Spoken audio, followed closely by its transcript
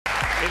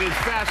It is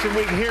Fashion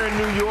Week here in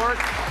New York,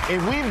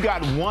 and we've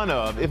got one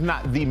of, if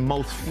not the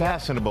most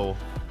fashionable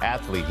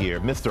athlete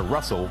here, Mr.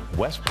 Russell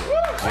Westbrook.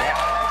 Sporting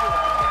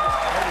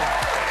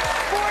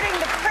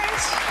the print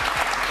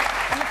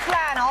and the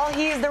flannel,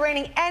 he is the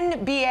reigning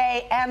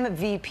NBA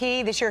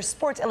MVP, this year's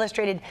Sports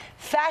Illustrated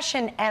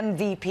Fashion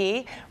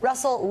MVP.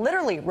 Russell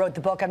literally wrote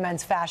the book on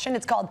men's fashion.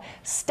 It's called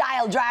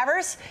Style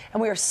Drivers,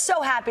 and we are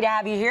so happy to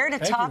have you here to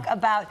talk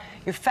about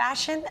your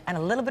fashion and a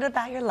little bit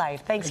about your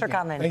life. Thanks for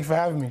coming. Thanks for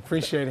having me.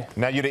 Appreciate it.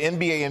 Now, you're the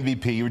NBA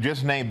MVP. You were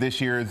just named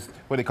this year's,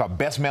 what they call,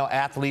 Best Male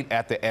Athlete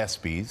at the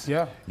ESPYs.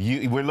 Yeah.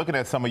 We're looking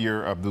at some of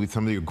your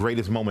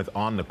greatest moments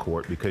on the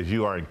court because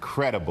you are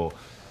incredible.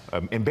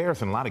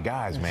 Embarrassing a lot of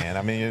guys, man.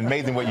 I mean, it's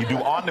amazing what you do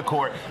on the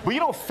court. But you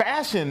know,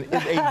 fashion is a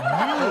huge...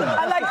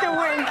 I like the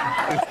win.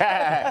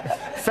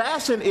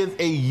 Fashion is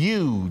a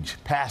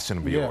huge passion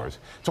of yours.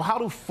 So how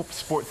do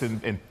sports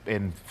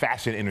and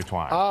fashion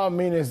intertwine? I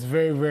mean, it's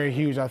very, very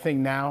huge. I think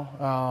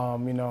now,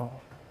 you know,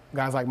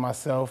 guys like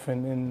myself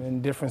and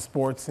in different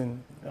sports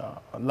and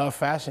love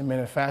fashion, man.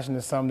 And fashion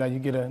is something that you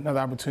get another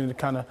opportunity to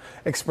kind of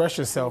express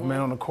yourself,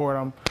 man. On the court,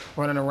 I'm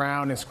running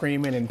around and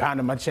screaming and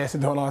pounding my chest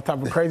and doing all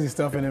type of crazy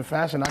stuff. And in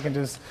fashion, I can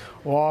just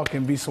walk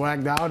and be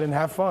swagged out and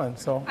have fun.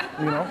 So,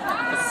 you know.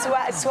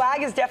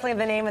 Swag is definitely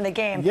the name of the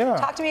game. Yeah.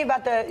 Talk to me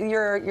about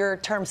your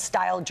term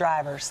style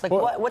drivers. Like,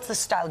 what's the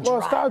style driver?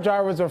 Well, style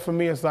drivers are, for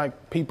me, it's like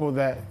people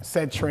that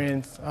set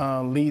trends,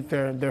 lead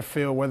their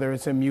field, whether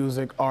it's in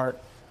music, art,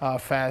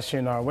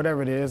 fashion, or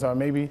whatever it is, or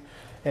maybe,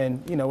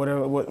 and you know,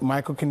 what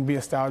Michael can be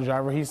a style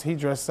driver. He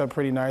dresses up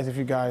pretty nice, if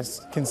you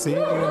guys can see. You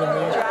know what I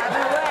mean? Driving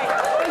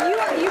away.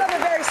 But you have a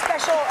very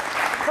special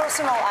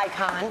personal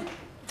icon.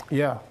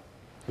 Yeah.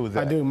 Who is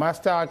that? I do. My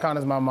style icon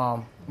is my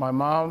mom. My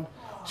mom,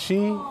 she,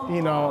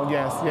 you know,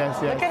 yes.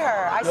 Look at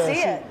her. I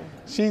see it.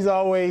 She's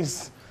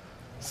always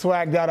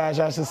swagged out, I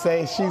should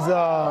say.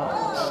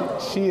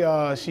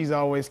 She's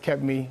always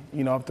kept me,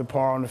 you know, up to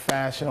par on the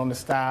fashion, on the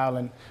style,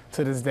 and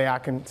to this day I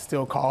can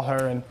still call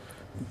her and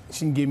she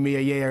can give me a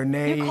yay or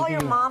nay. You call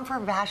your mom for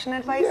fashion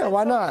advice? Yeah,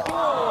 why not?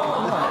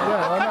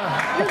 Yeah, why not?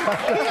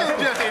 He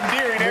is just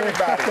endearing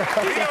everybody. You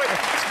know,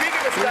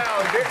 speaking of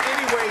style, is there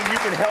any way you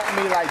can help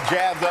me like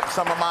jazz up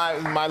some of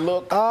my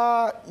look?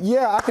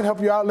 Yeah, I can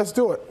help you out. Let's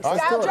do it.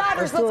 Style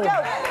drivers, let's go.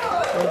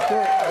 Let's do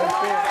it.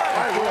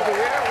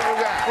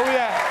 Where we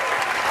at?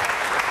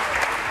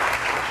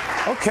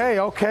 Okay.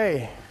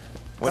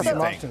 What do you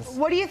think?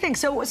 What do you think?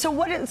 So what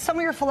some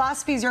of your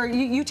philosophies are,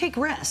 you take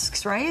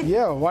risks, right?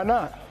 Yeah, why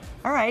not?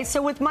 All right,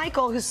 so with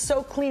Michael, who's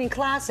so clean and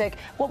classic,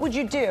 what would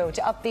you do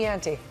to up the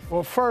ante?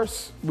 Well,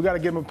 first, we got to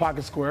give him a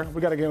pocket square. We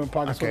got to give him a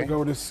pocket square to go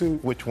with his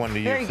suit. Which one do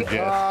you suggest?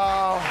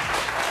 No,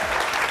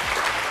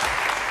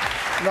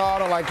 I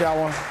don't like that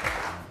one.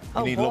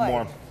 You need a little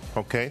more.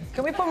 Okay.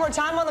 Can we put more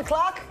time on the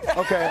clock?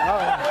 Okay, all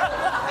right.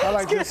 I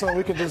like this one.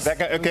 We can just...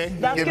 Okay,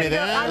 give me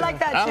that. I like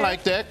that, too. I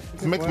like that.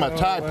 Makes my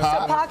tie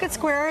pop. So pocket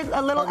square,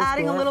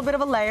 adding a little bit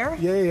of a layer.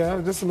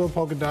 Yeah, just a little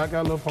polka dot.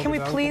 Got a little polka dot. Can we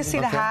please see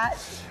the hat?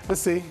 Let's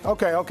see.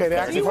 Okay, they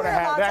asked me for the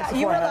hat.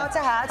 You wear lots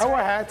of hats. I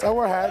wear hats.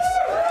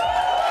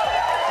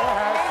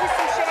 Maybe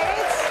some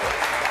shades?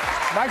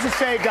 Nice and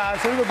shade, guys.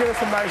 So we're going to get us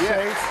some nice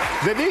shades.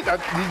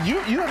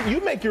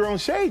 You make your own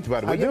shades,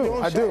 by the way. I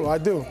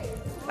do.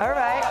 All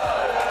right.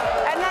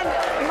 And then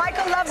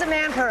Michael loves a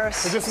man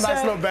purse. It's just a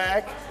nice little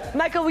bag.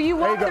 Michael, will you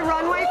walk the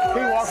runway for us?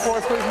 Can you walk for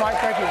us, please, Mike?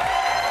 Thank you.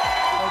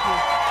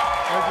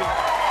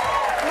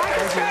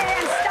 Michael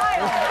Strahan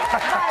style by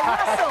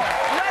Russell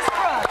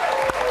Westbrook.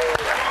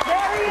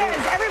 There he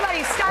is.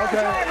 Everybody, Style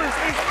Drivers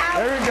is out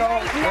There we go.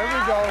 right There we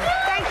now. go.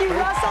 Thank you,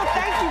 Russell.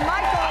 Thank you,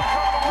 Michael.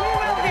 We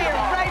will be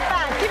right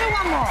back. Give me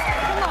one more.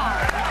 Come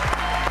on.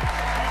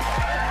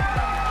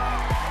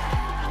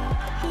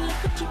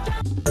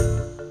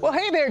 Well,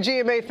 hey there,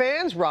 GMA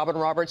fans. Robin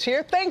Roberts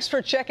here. Thanks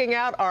for checking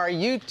out our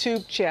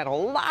YouTube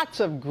channel. Lots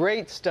of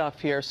great stuff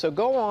here. So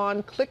go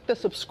on, click the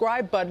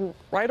subscribe button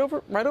right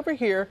over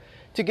here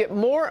to get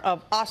more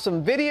of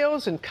awesome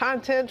videos and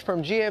content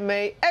from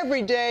GMA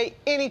every day,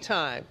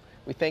 anytime.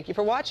 We thank you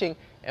for watching,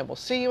 and we'll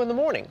see you in the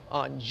morning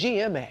on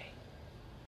GMA.